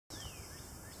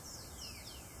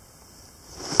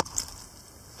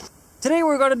Today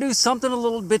we're going to do something a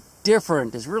little bit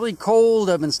different. It's really cold.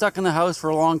 I've been stuck in the house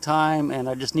for a long time and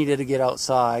I just needed to get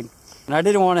outside. And I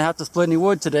didn't want to have to split any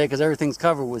wood today because everything's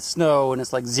covered with snow and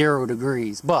it's like 0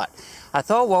 degrees. But I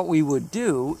thought what we would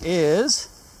do is,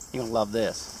 you're going to love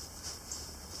this,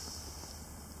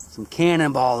 some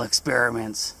cannonball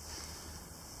experiments.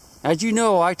 As you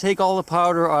know, I take all the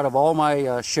powder out of all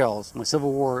my shells, my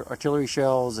Civil War artillery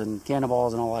shells and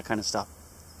cannonballs and all that kind of stuff.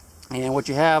 And what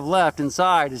you have left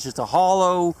inside is just a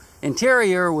hollow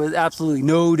interior with absolutely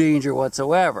no danger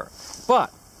whatsoever.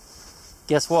 But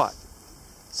guess what?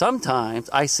 Sometimes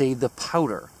I save the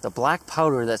powder, the black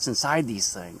powder that's inside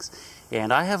these things.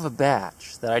 And I have a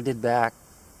batch that I did back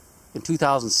in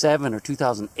 2007 or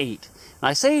 2008. And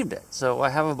I saved it. So I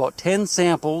have about 10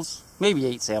 samples, maybe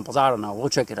 8 samples, I don't know. We'll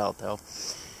check it out though.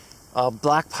 Of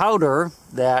black powder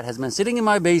that has been sitting in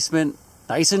my basement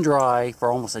nice and dry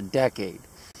for almost a decade.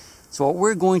 So what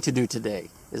we're going to do today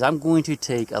is I'm going to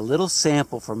take a little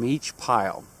sample from each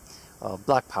pile of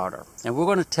black powder and we're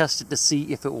going to test it to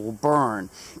see if it will burn,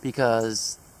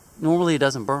 because normally it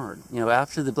doesn't burn. You know,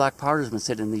 after the black powder has been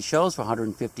sitting in these shells for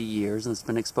 150 years and it's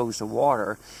been exposed to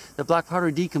water, the black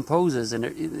powder decomposes and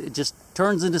it just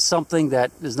turns into something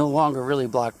that is no longer really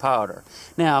black powder.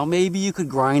 Now, maybe you could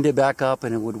grind it back up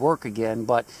and it would work again,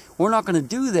 but we're not going to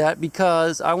do that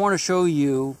because I want to show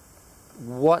you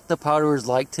what the powder is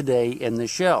like today in the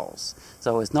shells.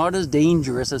 So it's not as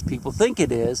dangerous as people think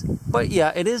it is, but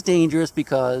yeah, it is dangerous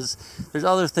because there's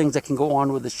other things that can go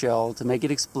on with the shell to make it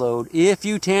explode if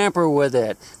you tamper with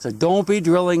it. So don't be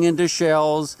drilling into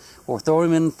shells or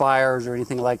throwing them in fires or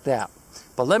anything like that.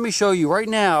 But let me show you right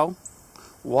now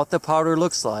what the powder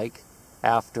looks like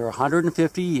after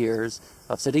 150 years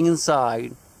of sitting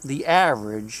inside the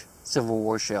average Civil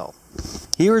War shell.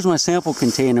 Here is my sample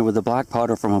container with the black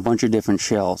powder from a bunch of different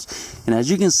shells. And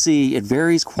as you can see, it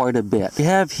varies quite a bit. What you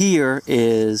have here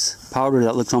is powder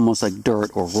that looks almost like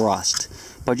dirt or rust.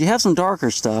 But you have some darker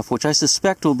stuff, which I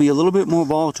suspect will be a little bit more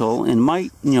volatile and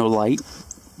might, light,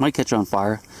 might catch on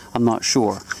fire. I'm not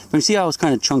sure. But you see how it's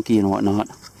kind of chunky and whatnot.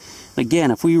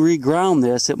 Again, if we reground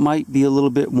this, it might be a little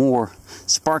bit more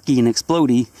sparky and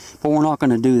explodey, but we're not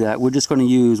going to do that. We're just going to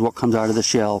use what comes out of the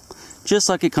shell, just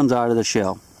like it comes out of the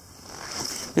shell.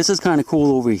 This is kind of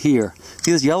cool over here.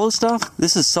 See this yellow stuff?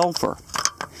 This is sulfur.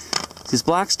 This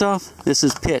black stuff, this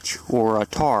is pitch or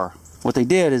tar. What they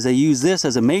did is they used this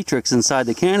as a matrix inside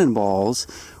the cannonballs,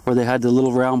 where they had the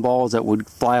little round balls that would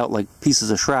fly out like pieces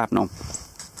of shrapnel.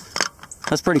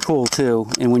 That's pretty cool too.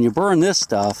 And when you burn this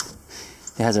stuff,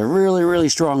 it has a really, really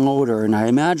strong odor, and I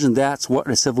imagine that's what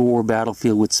a Civil War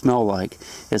battlefield would smell like.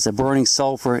 It's the burning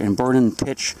sulfur and burning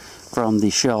pitch from the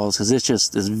shells, because it's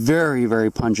just is very,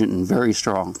 very pungent and very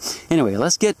strong. Anyway,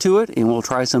 let's get to it and we'll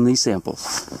try some of these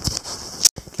samples.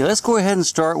 Okay, let's go ahead and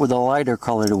start with a lighter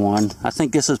colored one. I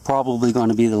think this is probably going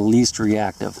to be the least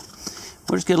reactive.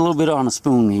 We'll just get a little bit on a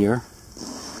spoon here,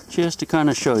 just to kind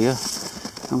of show you.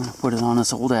 I'm going to put it on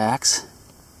this old axe.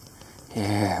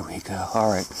 There we go.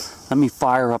 Alright, let me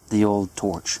fire up the old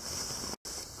torch.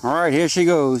 Alright, here she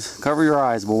goes. Cover your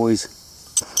eyes, boys.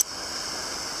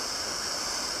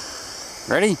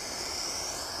 Ready?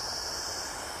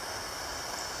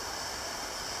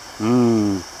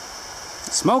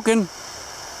 Smoking.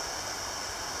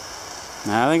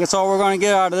 I think that's all we're going to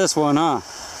get out of this one, huh?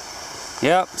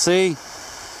 Yep, see?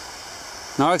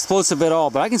 Not explosive at all,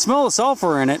 but I can smell the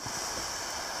sulfur in it.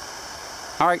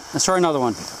 Alright, let's try another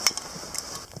one.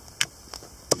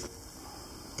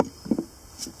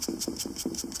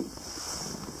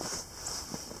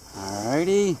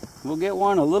 Alrighty, we'll get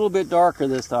one a little bit darker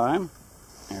this time.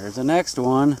 There's the next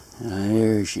one.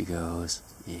 There she goes.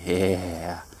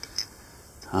 Yeah.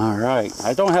 Alright,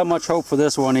 I don't have much hope for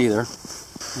this one either.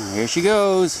 Here she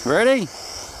goes. Ready?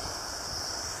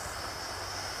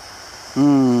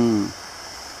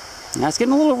 That's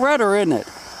getting a little redder, isn't it?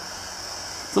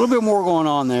 A little bit more going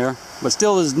on there, but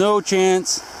still there's no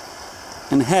chance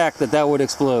in heck that that would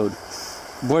explode.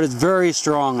 But it's very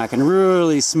strong. I can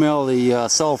really smell the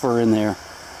sulfur in there.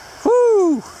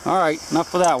 Whoo! Alright, enough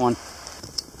for that one.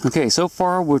 Okay, so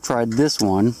far we've tried this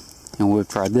one, and we've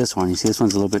tried this one. You see this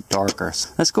one's a little bit darker.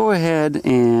 So let's go ahead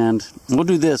and we'll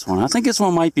do this one. I think this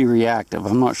one might be reactive.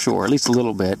 I'm not sure, at least a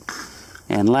little bit.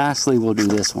 And lastly, we'll do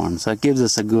this one. So it gives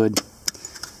us a good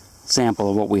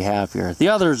sample of what we have here. The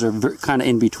others are kind of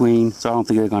in between, so I don't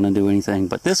think they're going to do anything.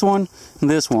 But this one and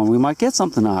this one, we might get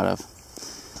something out of.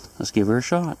 Let's give her a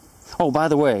shot. Oh, by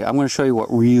the way, I'm going to show you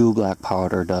what real black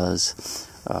powder does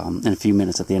in a few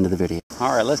minutes at the end of the video.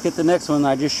 Alright, let's get the next one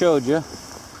I just showed you.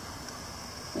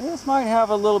 This might have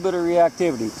a little bit of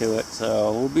reactivity to it,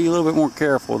 so we'll be a little bit more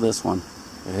careful with this one.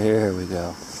 There we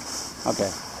go. Okay.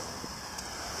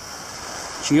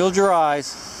 Shield your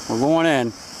eyes. We're going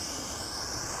in.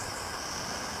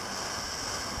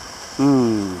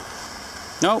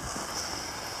 Nope.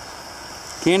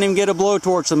 Can't even get a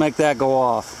blowtorch to make that go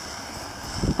off.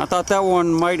 I thought that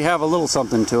one might have a little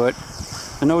something to it,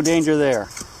 but no danger there.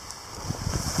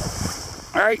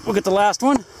 Alright, we'll get the last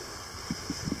one.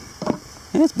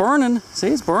 And it's burning. See,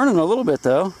 it's burning a little bit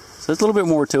though. So there's a little bit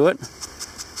more to it.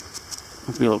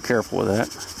 Have to be a little careful with that.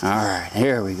 Alright,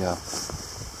 here we go.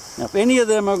 Now if any of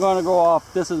them are going to go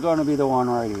off, this is going to be the one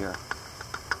right here.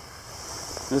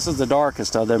 This is the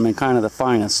darkest of them and kind of the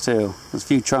finest too. There's a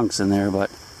few chunks in there, but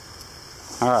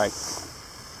alright.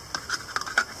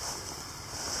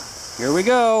 Here we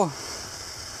go.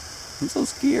 I'm so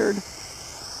scared.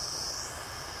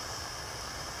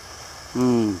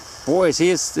 Boy, see,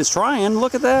 it's trying.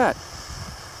 Look at that.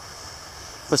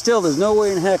 But still, there's no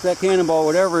way in heck that cannonball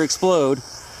would ever explode.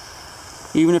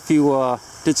 Even if you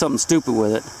did something stupid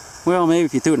with it. Well, maybe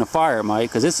if you threw it in a fire, it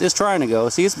might, because it's trying to go.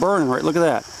 See, it's burning right. Look at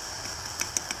that.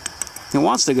 It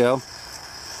wants to go.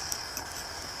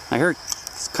 I hear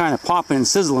it's kind of popping and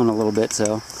sizzling a little bit,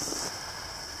 so.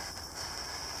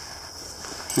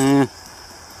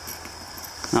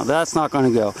 Now that's not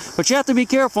going to go. But you have to be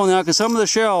careful now, because some of the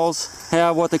shells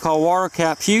have what they call water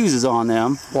cap fuses on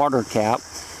them, water cap,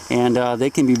 and they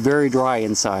can be very dry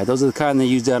inside. Those are the kind they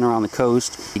use down around the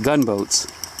coast, gunboats.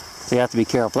 So you have to be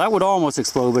careful. That would almost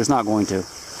explode, but it's not going to.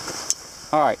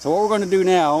 Alright, so what we're going to do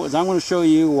now is I'm going to show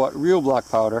you what real black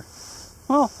powder.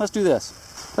 Well, let's do this.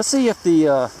 Let's see if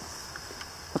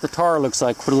what the tar looks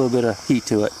like. Put a little bit of heat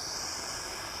to it.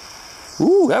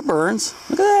 Ooh, that burns.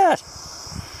 Look at that.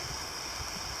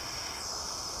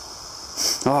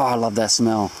 Oh, I love that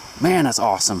smell. Man, that's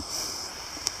awesome.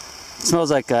 It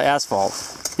smells like asphalt.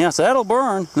 Yeah, so that'll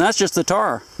burn, and that's just the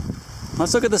tar.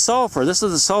 Let's look at the sulfur. This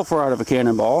is the sulfur out of a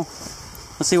cannonball.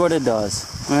 Let's see what it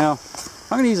does. Well,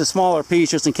 I'm going to use a smaller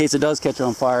piece just in case it does catch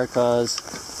on fire, because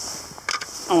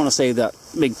I want to save that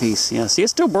big piece. Yeah, see,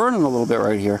 it's still burning a little bit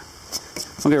right here.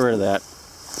 I'll get rid of that.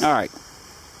 Alright,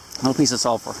 little piece of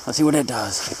sulfur. Let's see what it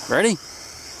does. Ready?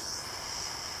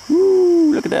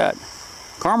 Woo, look at that.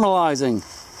 Caramelizing.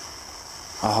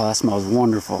 Oh, that smells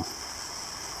wonderful.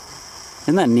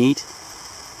 Isn't that neat?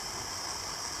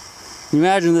 Can you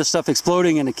imagine this stuff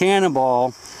exploding in a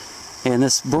cannonball, and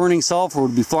this burning sulfur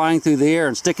would be flying through the air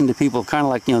and sticking to people, kind of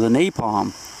like, you know, the napalm.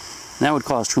 And that would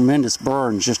cause tremendous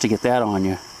burns just to get that on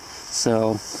you.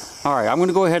 So, alright, I'm going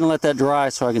to go ahead and let that dry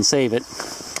so I can save it.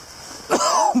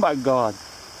 Oh my God.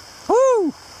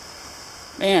 Woo!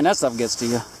 Man, that stuff gets to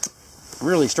you.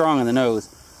 Really strong in the nose.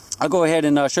 I'll go ahead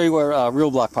and show you what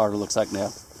real black powder looks like now.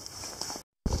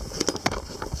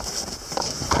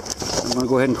 I'm going to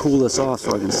go ahead and cool this off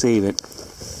so I can save it.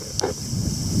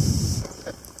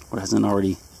 What hasn't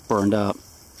already burned up.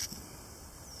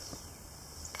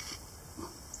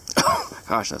 Oh my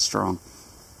gosh, that's strong.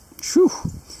 Whew.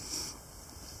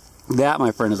 That,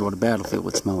 my friend, is what a battlefield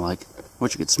would smell like. I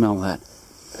wish you could smell that.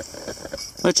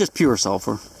 That's just pure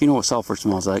sulfur. You know what sulfur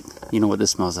smells like. You know what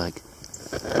this smells like.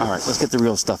 Alright, let's get the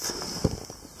real stuff.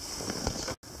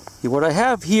 What I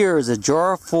have here is a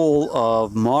jar full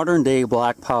of modern day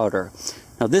black powder.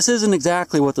 Now this isn't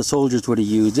exactly what the soldiers would have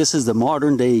used. This is the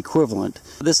modern day equivalent.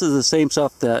 This is the same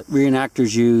stuff that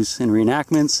reenactors use in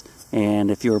reenactments,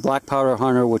 and if you're a black powder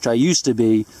hunter, which I used to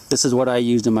be, this is what I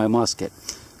used in my musket.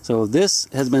 So this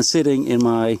has been sitting in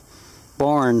my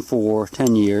barn for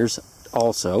 10 years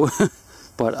also,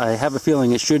 but I have a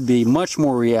feeling it should be much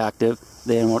more reactive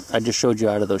than what I just showed you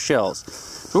out of those shells.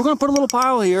 So we're going to put a little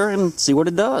pile here and see what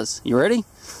it does. You ready?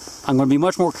 I'm going to be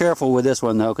much more careful with this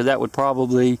one though, because that would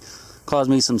probably cause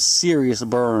me some serious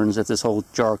burns if this whole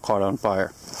jar caught on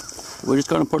fire. We're just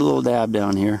going to put a little dab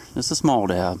down here. Just a small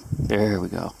dab. There we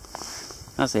go.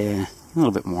 That's a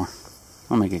little bit more.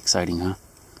 I'll make it exciting, huh?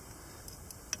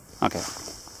 Okay.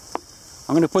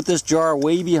 I'm going to put this jar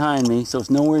way behind me so it's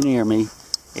nowhere near me,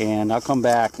 and I'll come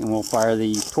back and we'll fire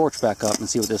the torch back up and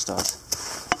see what this does.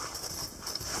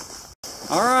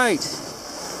 Alright,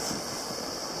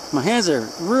 my hands are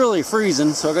really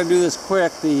freezing, so I gotta do this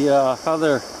quick. The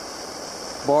other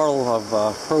bottle of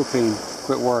propane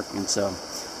quit working, so.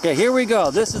 Okay, here we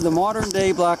go. This is the modern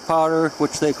day black powder,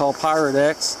 which they call Pirate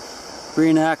X.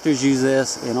 Reenactors use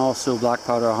this, and also black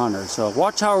powder hunters. So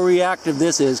watch how reactive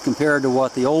this is compared to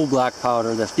what the old black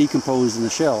powder that's decomposed in the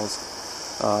shells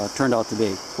turned out to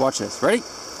be. Watch this. Ready?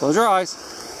 Close your eyes.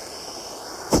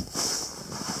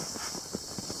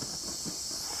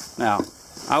 Now,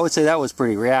 I would say that was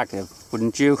pretty reactive,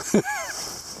 wouldn't you?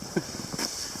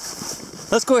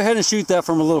 Let's go ahead and shoot that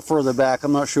from a little further back.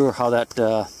 I'm not sure how that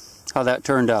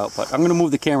turned out, but I'm going to move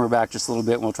the camera back just a little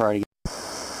bit and we'll try it again.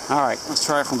 Alright, let's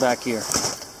try it from back here.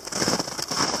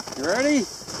 You ready?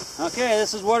 Okay,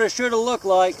 this is what it should have looked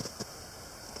like.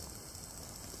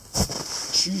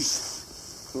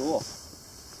 Jeez. Cool.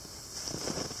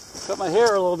 Cut my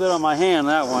hair a little bit on my hand,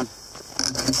 that one.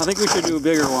 I think we should do a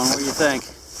bigger one. What do you think?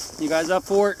 You guys up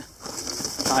for it?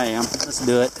 I am. Let's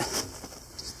do it.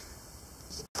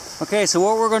 Okay, so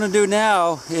what we're going to do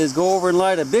now is go over and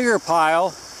light a bigger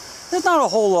pile. There's not a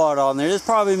whole lot on there. There's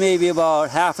probably maybe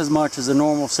about half as much as a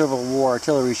normal Civil War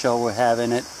artillery shell would have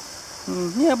in it.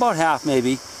 Yeah, about half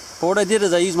maybe. But what I did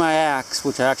is I used my axe,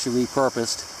 which I actually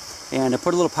repurposed, and I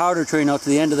put a little powder train out to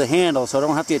the end of the handle so I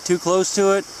don't have to get too close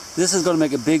to it. This is going to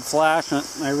make a big flash, and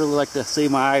I really like to save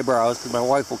my eyebrows because my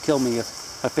wife will kill me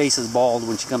if my face is bald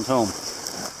when she comes home.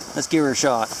 Let's give her a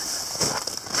shot.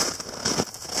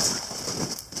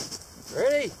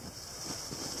 Ready?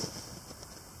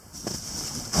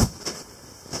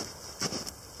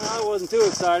 Well, it wasn't too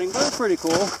exciting, but it's pretty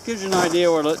cool. Gives you an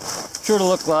idea what it should have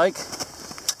looked like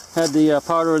had the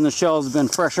powder in the shells been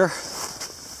fresher.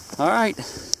 Alright,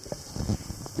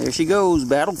 there she goes,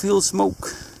 battlefield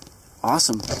smoke.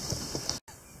 Awesome.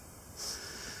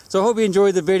 So I hope you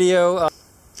enjoyed the video. I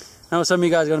know some of you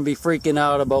guys are going to be freaking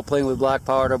out about playing with black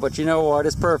powder, but you know what?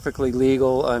 It's perfectly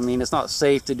legal. I mean, it's not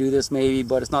safe to do this maybe,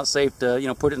 but it's not safe to, you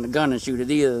know, put it in the gun and shoot it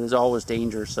either. There's always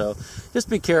danger, so just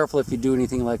be careful if you do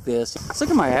anything like this. Let's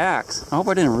look at my axe. I hope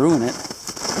I didn't ruin it.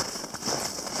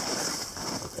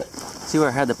 See where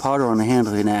I had the powder on the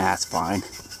handle? Nah, it's fine.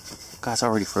 God, it's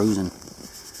already frozen.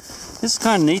 This is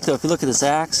kind of neat though. If you look at this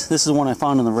axe, this is the one I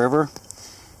found in the river,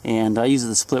 and I used it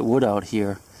to split wood out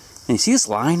here. And you see this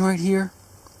line right here?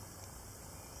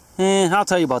 I'll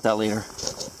tell you about that later.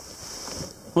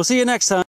 We'll see you next time.